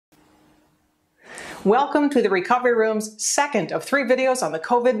Welcome to the Recovery Room's second of 3 videos on the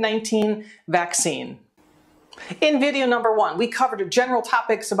COVID-19 vaccine. In video number 1, we covered general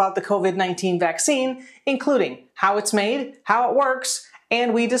topics about the COVID-19 vaccine, including how it's made, how it works,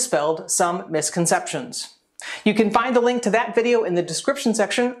 and we dispelled some misconceptions. You can find the link to that video in the description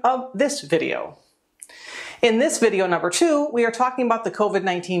section of this video. In this video number 2, we are talking about the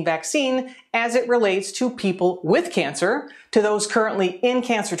COVID-19 vaccine as it relates to people with cancer, to those currently in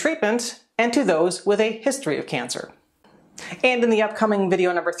cancer treatment, and to those with a history of cancer. And in the upcoming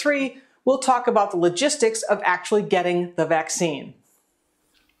video number 3, we'll talk about the logistics of actually getting the vaccine.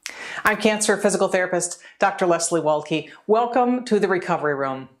 I'm cancer physical therapist Dr. Leslie Waldke. Welcome to the Recovery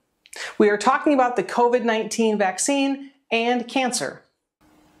Room. We are talking about the COVID-19 vaccine and cancer.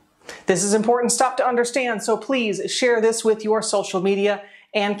 This is important stuff to understand, so please share this with your social media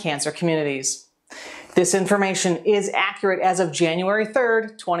and cancer communities. This information is accurate as of January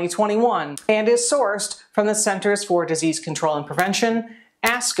 3rd, 2021, and is sourced from the Centers for Disease Control and Prevention,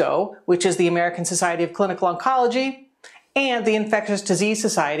 ASCO, which is the American Society of Clinical Oncology, and the Infectious Disease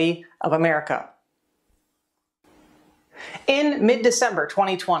Society of America. In mid-December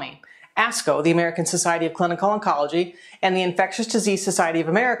 2020, ASCO, the American Society of Clinical Oncology, and the Infectious Disease Society of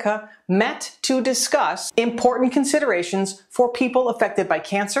America met to discuss important considerations for people affected by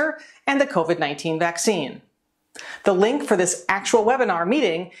cancer and the COVID-19 vaccine. The link for this actual webinar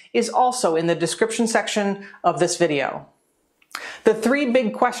meeting is also in the description section of this video. The 3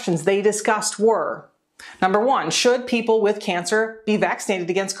 big questions they discussed were: number 1, should people with cancer be vaccinated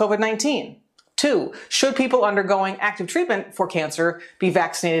against COVID-19? 2, should people undergoing active treatment for cancer be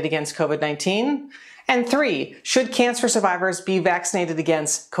vaccinated against COVID-19? And 3, should cancer survivors be vaccinated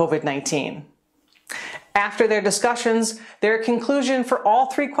against COVID-19? After their discussions, their conclusion for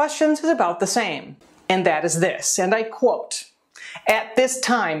all 3 questions is about the same. And that is this, and I quote, "At this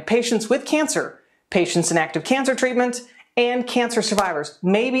time, patients with cancer, patients in active cancer treatment, and cancer survivors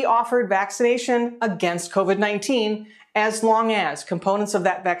may be offered vaccination against COVID-19 as long as components of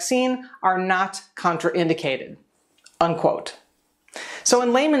that vaccine are not contraindicated." Unquote. So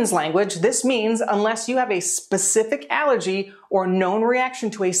in layman's language, this means unless you have a specific allergy or known reaction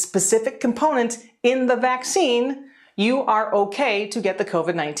to a specific component in the vaccine, you are okay to get the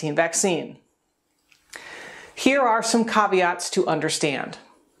COVID-19 vaccine. Here are some caveats to understand.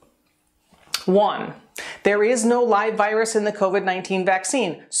 1, there is no live virus in the COVID-19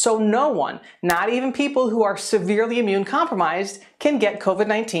 vaccine, so no one, not even people who are severely immune compromised, can get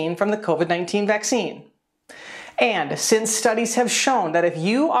COVID-19 from the COVID-19 vaccine. And since studies have shown that if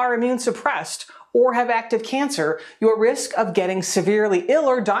you are immune suppressed or have active cancer, your risk of getting severely ill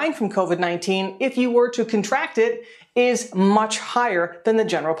or dying from COVID-19 if you were to contract it is much higher than the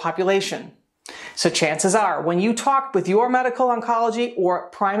general population. So chances are, when you talk with your medical oncology or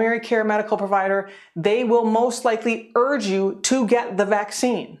primary care medical provider, they will most likely urge you to get the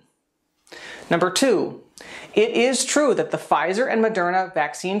vaccine. Number 2, it is true that the Pfizer and Moderna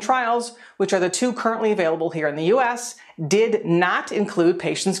vaccine trials, which are the 2 currently available here in the US, did not include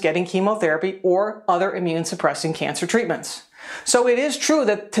patients getting chemotherapy or other immune suppressing cancer treatments. So it is true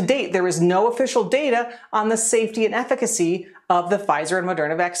that to date there is no official data on the safety and efficacy of the Pfizer and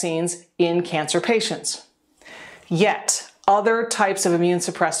Moderna vaccines in cancer patients. Yet, other types of immune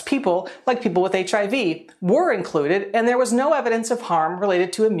suppressed people, like people with HIV, were included, and there was no evidence of harm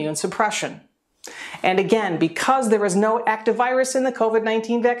related to immune suppression. And again, because there is no active virus in the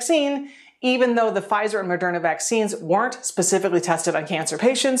COVID-19 vaccine, even though the Pfizer and Moderna vaccines weren't specifically tested on cancer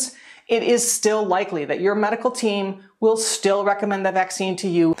patients, it is still likely that your medical team will still recommend the vaccine to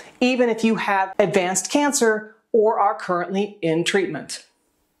you, even if you have advanced cancer or are currently in treatment.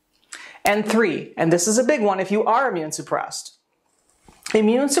 And 3, and this is a big one if you are immune suppressed.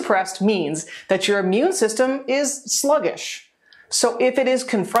 Immune suppressed means that your immune system is sluggish. So if it is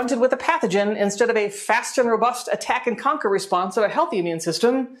confronted with a pathogen, instead of a fast and robust attack and conquer response of a healthy immune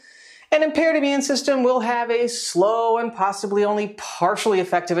system, an impaired immune system will have a slow and possibly only partially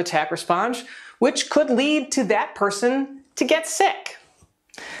effective attack response, which could lead to that person to get sick.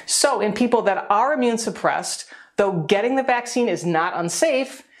 So in people that are immune suppressed, though getting the vaccine is not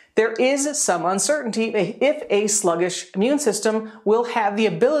unsafe, there is some uncertainty if a sluggish immune system will have the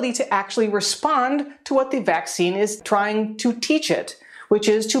ability to actually respond to what the vaccine is trying to teach it, which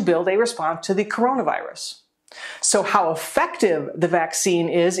is to build a response to the coronavirus. So how effective the vaccine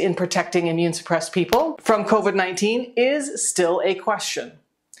is in protecting immune suppressed people from COVID-19 is still a question.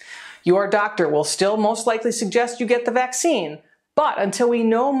 Your doctor will still most likely suggest you get the vaccine, but until we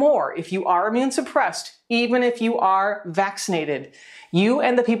know more if you are immune suppressed, even if you are vaccinated, you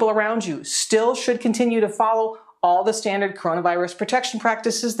and the people around you still should continue to follow all the standard coronavirus protection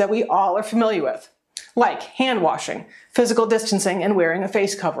practices that we all are familiar with. like hand washing, physical distancing, and wearing a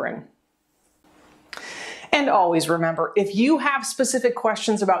face covering. And always remember, if you have specific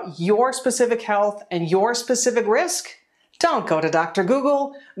questions about your specific health and your specific risk, don't go to Dr.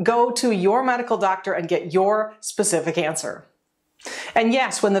 Google, go to your medical doctor and get your specific answer. And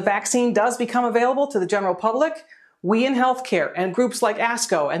yes, when the vaccine does become available to the general public, we in healthcare and groups like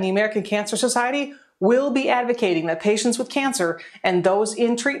ASCO and the American Cancer Society will be advocating that patients with cancer and those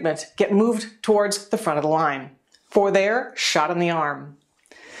in treatment get moved towards the front of the line for their shot in the arm.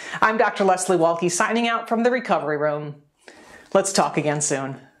 I'm Dr. Leslie Walke signing out from the recovery room. Let's talk again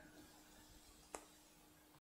soon.